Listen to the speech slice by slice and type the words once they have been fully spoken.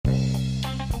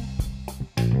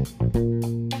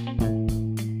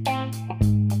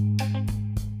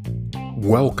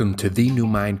Welcome to the New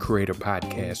Mind Creator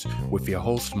Podcast with your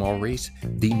host, Maurice,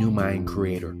 the New Mind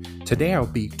Creator. Today I'll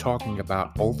be talking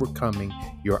about overcoming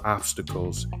your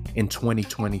obstacles in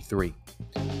 2023.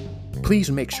 Please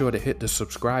make sure to hit the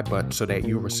subscribe button so that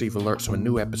you'll receive alerts when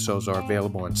new episodes are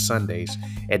available on Sundays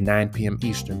at 9 p.m.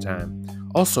 Eastern Time.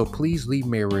 Also, please leave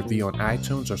me a review on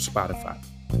iTunes or Spotify.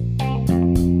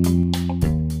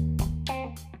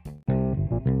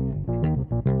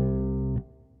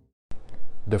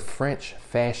 The French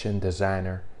fashion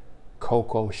designer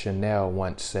Coco Chanel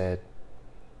once said,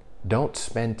 "Don't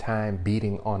spend time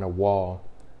beating on a wall,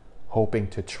 hoping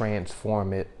to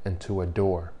transform it into a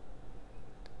door.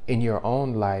 In your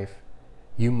own life,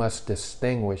 you must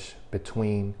distinguish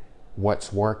between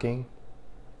what's working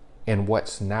and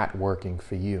what's not working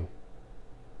for you.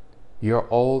 Your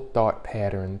old thought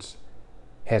patterns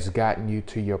has gotten you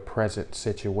to your present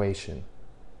situation,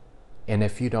 and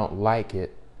if you don't like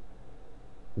it,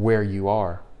 where you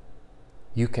are,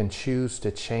 you can choose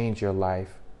to change your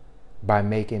life by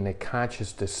making a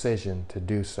conscious decision to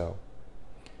do so.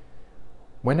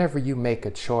 Whenever you make a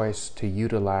choice to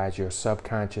utilize your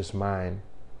subconscious mind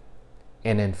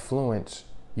and influence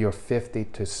your 50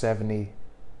 to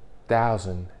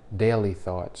 70,000 daily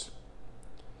thoughts,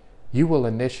 you will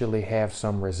initially have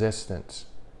some resistance,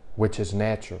 which is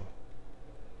natural.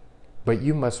 But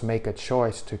you must make a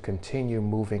choice to continue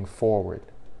moving forward.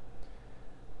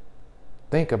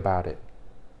 Think about it.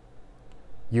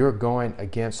 You're going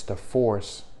against the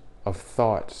force of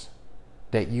thoughts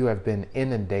that you have been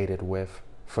inundated with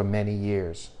for many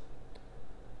years.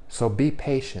 So be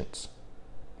patient.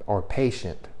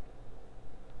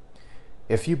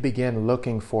 If you begin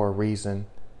looking for a reason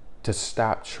to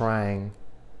stop trying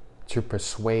to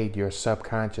persuade your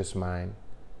subconscious mind,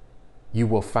 you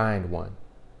will find one.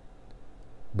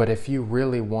 But if you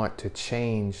really want to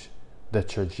change the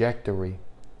trajectory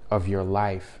of your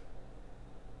life,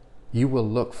 you will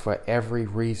look for every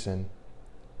reason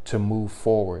to move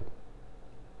forward.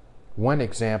 One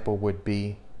example would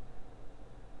be,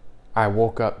 I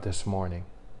woke up this morning.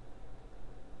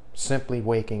 Simply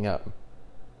waking up.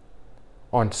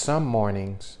 On some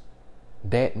mornings,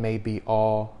 that may be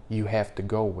all you have to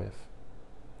go with.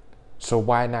 So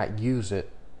why not use it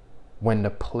when the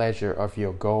pleasure of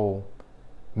your goal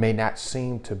may not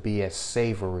seem to be as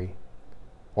savory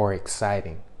or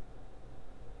exciting?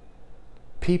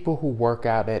 People who work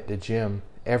out at the gym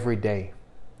every day,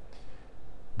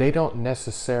 they don't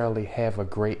necessarily have a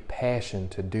great passion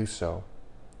to do so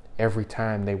every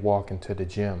time they walk into the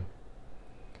gym.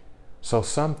 So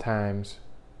sometimes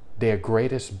their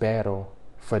greatest battle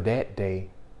for that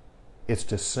day is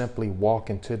to simply walk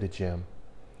into the gym.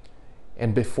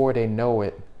 And before they know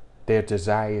it, their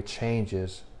desire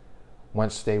changes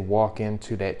once they walk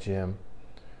into that gym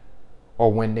or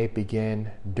when they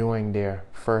begin doing their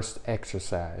first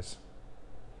exercise.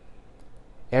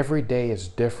 Every day is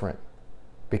different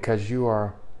because you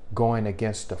are going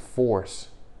against the force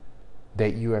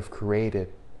that you have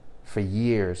created for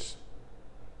years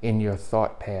in your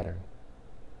thought pattern.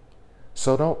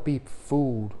 So don't be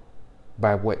fooled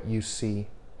by what you see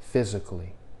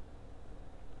physically.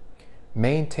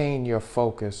 Maintain your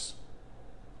focus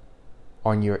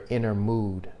on your inner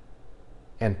mood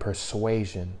and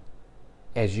persuasion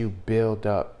as you build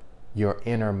up your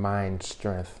inner mind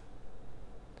strength.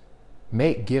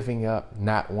 Make giving up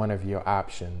not one of your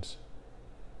options,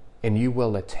 and you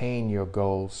will attain your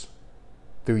goals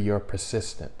through your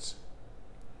persistence.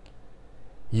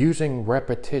 Using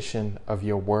repetition of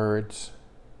your words,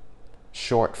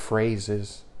 short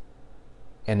phrases,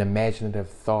 and imaginative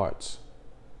thoughts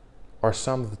are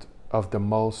some of the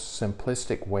most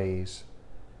simplistic ways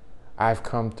I've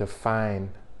come to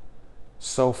find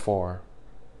so far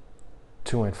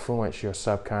to influence your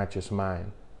subconscious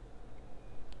mind.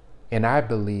 And I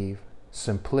believe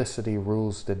simplicity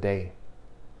rules the day.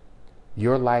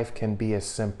 Your life can be as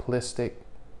simplistic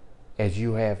as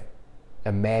you have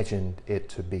imagined it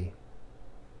to be.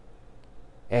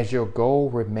 As your goal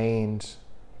remains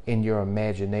in your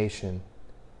imagination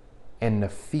and the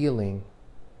feeling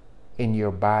in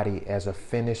your body as a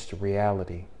finished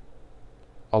reality,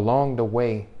 along the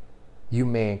way, you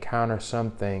may encounter some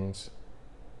things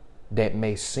that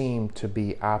may seem to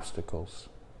be obstacles,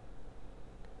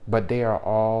 but they are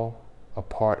all a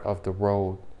part of the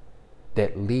road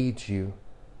that leads you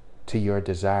to your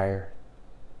desired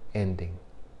ending.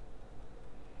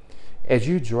 As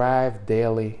you drive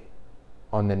daily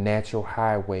on the natural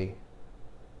highway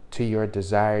to your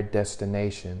desired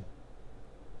destination,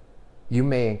 you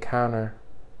may encounter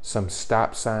some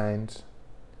stop signs,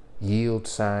 yield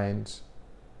signs,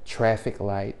 traffic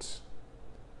lights,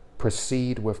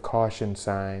 proceed with caution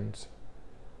signs,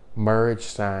 merge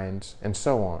signs, and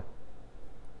so on.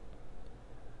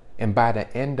 And by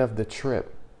the end of the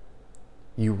trip,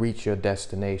 you reach your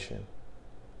destination.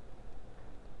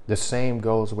 The same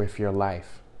goes with your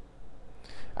life.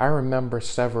 I remember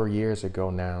several years ago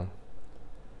now,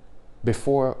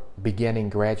 before beginning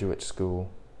graduate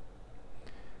school,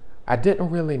 I didn't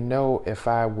really know if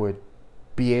I would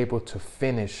be able to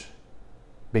finish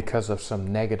because of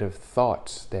some negative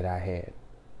thoughts that I had.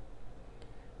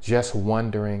 Just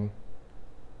wondering,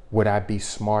 would I be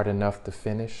smart enough to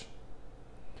finish?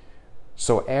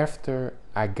 So after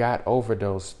I got over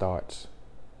those thoughts,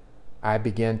 I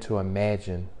began to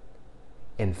imagine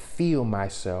and feel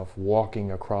myself walking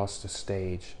across the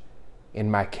stage in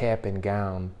my cap and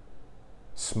gown,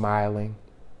 smiling,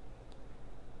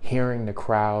 hearing the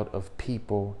crowd of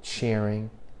people cheering,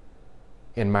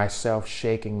 and myself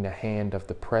shaking the hand of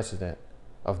the president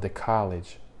of the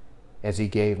college as he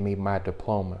gave me my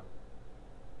diploma.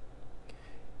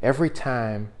 Every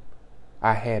time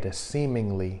I had a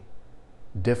seemingly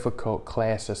difficult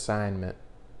class assignment,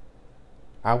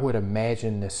 I would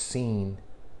imagine the scene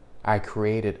I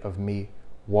created of me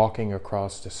walking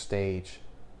across the stage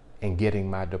and getting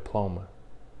my diploma.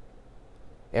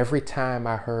 Every time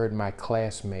I heard my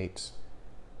classmates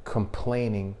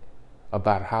complaining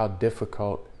about how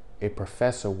difficult a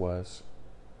professor was,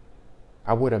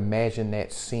 I would imagine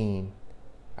that scene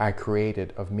I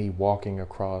created of me walking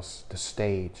across the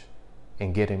stage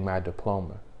and getting my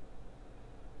diploma.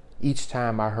 Each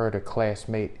time I heard a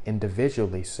classmate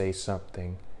individually say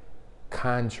something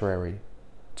contrary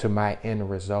to my end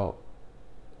result,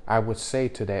 I would say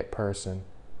to that person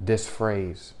this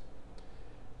phrase: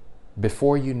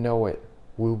 before you know it,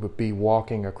 we would be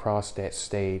walking across that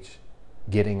stage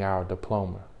getting our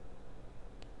diploma.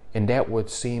 And that would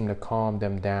seem to calm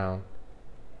them down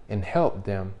and help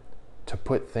them to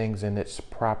put things in its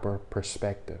proper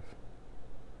perspective.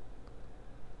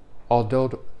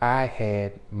 Although I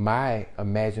had my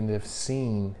imaginative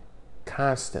scene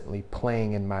constantly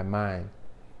playing in my mind,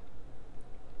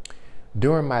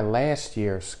 during my last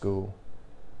year of school,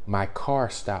 my car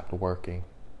stopped working,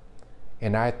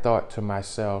 and I thought to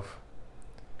myself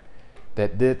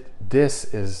that this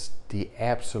is the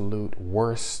absolute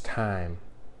worst time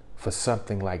for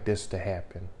something like this to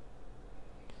happen.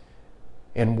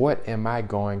 And what am I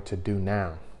going to do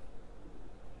now?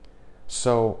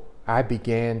 So I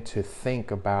began to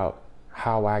think about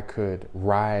how I could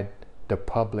ride the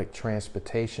public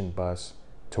transportation bus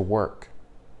to work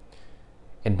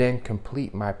and then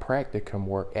complete my practicum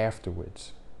work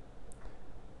afterwards.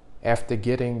 After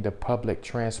getting the public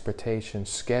transportation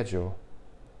schedule,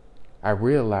 I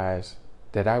realized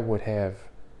that I would have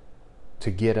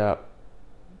to get up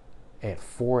at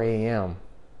 4 a.m.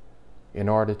 in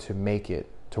order to make it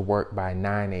to work by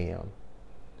 9 a.m.,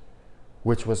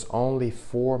 which was only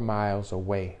 4 miles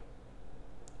away,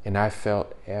 and I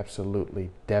felt absolutely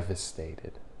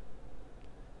devastated.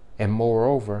 And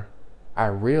moreover, I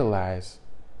realized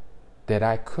that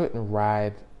I couldn't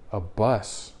ride a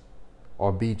bus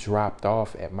or be dropped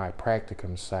off at my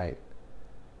practicum site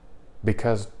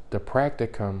because the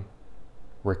practicum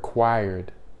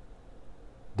required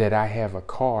that I have a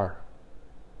car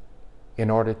in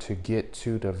order to get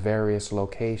to the various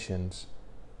locations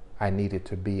I needed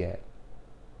to be at.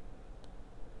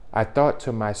 I thought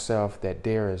to myself that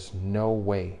there is no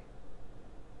way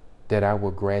that I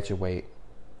will graduate,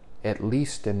 at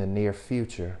least in the near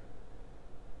future,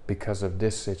 because of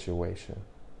this situation.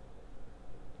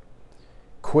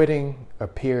 Quitting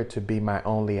appeared to be my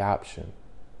only option.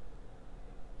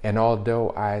 And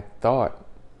although I thought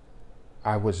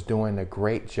I was doing a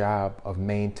great job of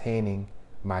maintaining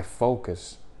my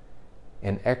focus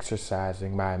and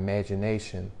exercising my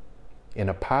imagination in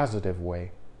a positive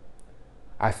way,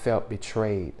 I felt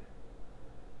betrayed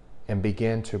and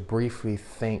began to briefly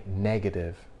think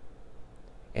negative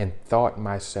and thought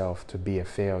myself to be a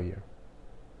failure.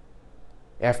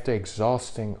 After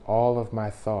exhausting all of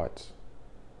my thoughts,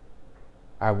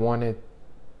 I wanted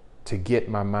to get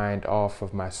my mind off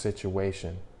of my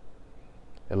situation,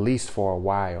 at least for a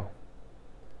while,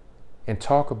 and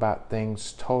talk about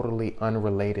things totally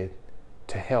unrelated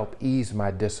to help ease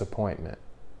my disappointment.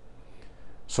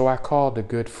 So I called a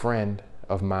good friend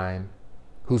of mine,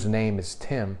 whose name is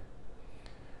Tim,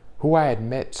 who I had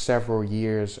met several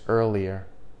years earlier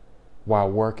while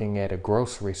working at a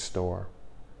grocery store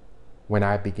when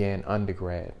I began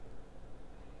undergrad.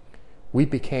 We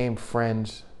became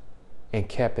friends and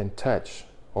kept in touch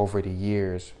over the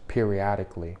years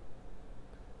periodically.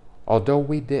 Although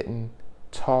we didn't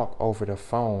talk over the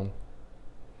phone,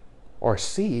 or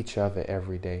see each other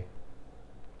every day.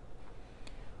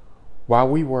 While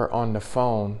we were on the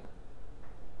phone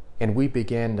and we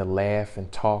began to laugh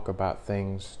and talk about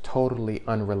things totally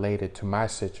unrelated to my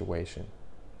situation,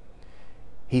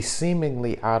 he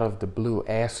seemingly out of the blue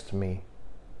asked me,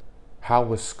 how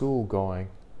was school going?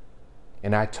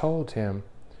 And I told him,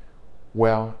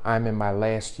 well, I'm in my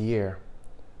last year,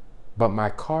 but my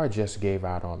car just gave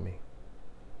out on me.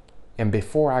 And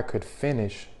before I could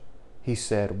finish, he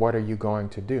said, what are you going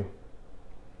to do?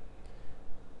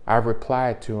 I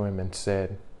replied to him and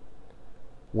said,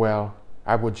 well,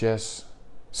 I would just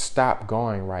stop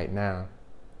going right now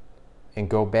and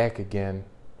go back again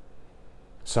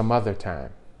some other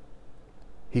time.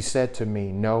 He said to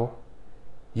me, no,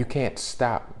 you can't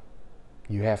stop.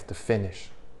 You have to finish.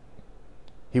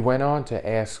 He went on to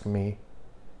ask me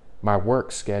my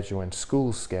work schedule and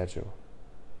school schedule.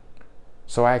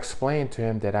 So I explained to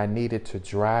him that I needed to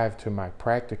drive to my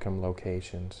practicum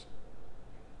locations.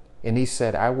 And he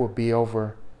said, I will be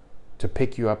over to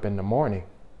pick you up in the morning.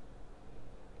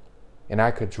 And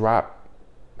I could drop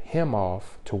him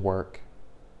off to work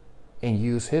and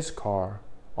use his car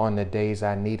on the days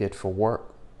I needed for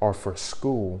work or for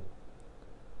school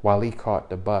while he caught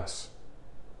the bus.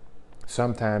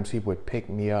 Sometimes he would pick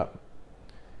me up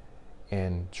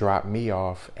and drop me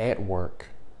off at work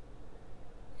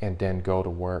and then go to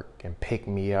work and pick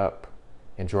me up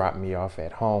and drop me off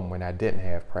at home when I didn't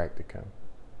have practicum.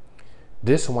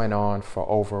 This went on for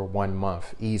over 1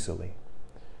 month easily,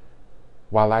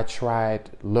 while I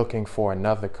tried looking for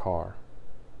another car,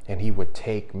 and he would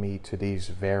take me to these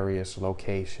various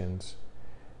locations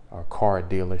or car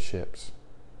dealerships.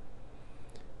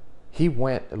 He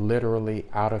went literally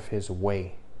out of his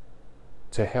way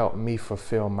to help me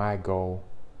fulfill my goal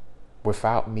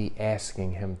without me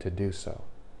asking him to do so.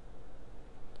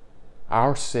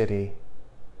 Our city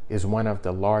is one of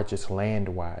the largest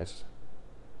land-wise,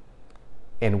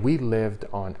 and we lived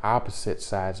on opposite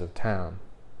sides of town.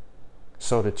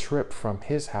 So the trip from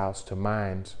his house to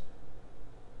mine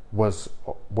was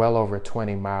well over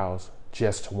 20 miles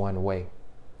just one way.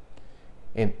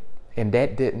 And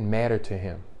that didn't matter to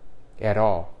him at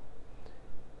all.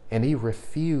 And he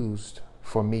refused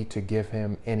for me to give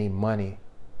him any money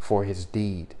for his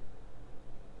deed.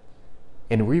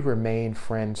 And we remain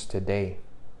friends today.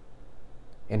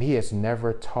 And he has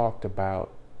never talked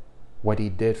about what he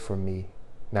did for me,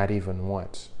 not even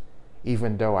once,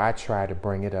 even though I try to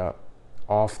bring it up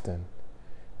often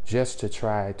just to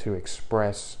try to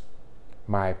express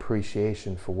my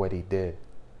appreciation for what he did.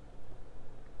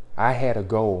 I had a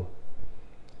goal,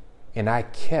 and I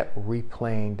kept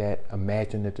replaying that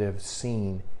imaginative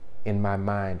scene in my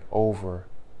mind over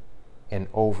and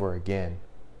over again,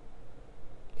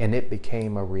 and it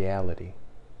became a reality.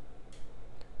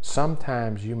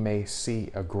 Sometimes you may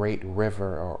see a great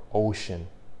river or ocean,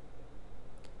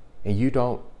 and you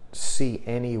don't see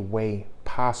any way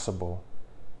possible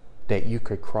that you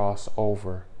could cross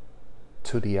over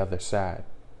to the other side.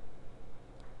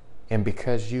 And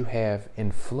because you have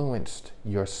influenced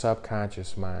your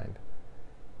subconscious mind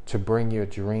to bring your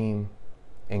dream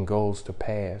and goals to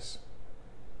pass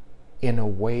in a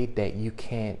way that you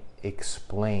can't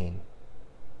explain,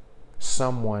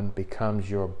 someone becomes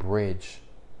your bridge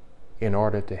in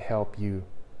order to help you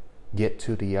get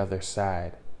to the other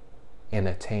side and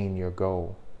attain your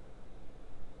goal.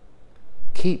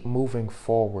 Keep moving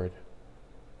forward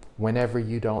whenever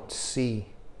you don't see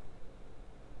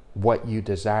what you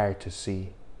desire to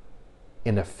see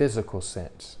in a physical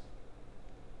sense.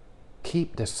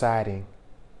 Keep deciding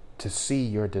to see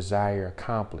your desire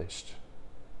accomplished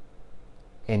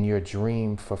and your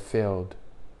dream fulfilled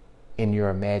in your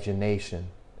imagination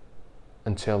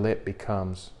until it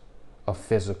becomes a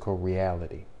physical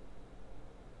reality.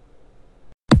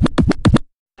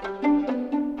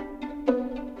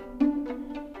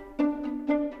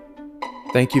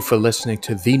 Thank you for listening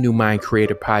to The New Mind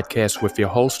Creator podcast with your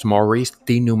host, Maurice,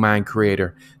 The New Mind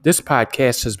Creator. This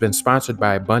podcast has been sponsored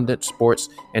by Abundant Sports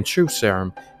and Truth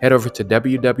Serum. Head over to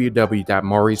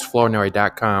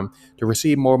www.mauriceflournoy.com to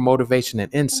receive more motivation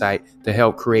and insight to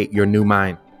help create your new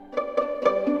mind.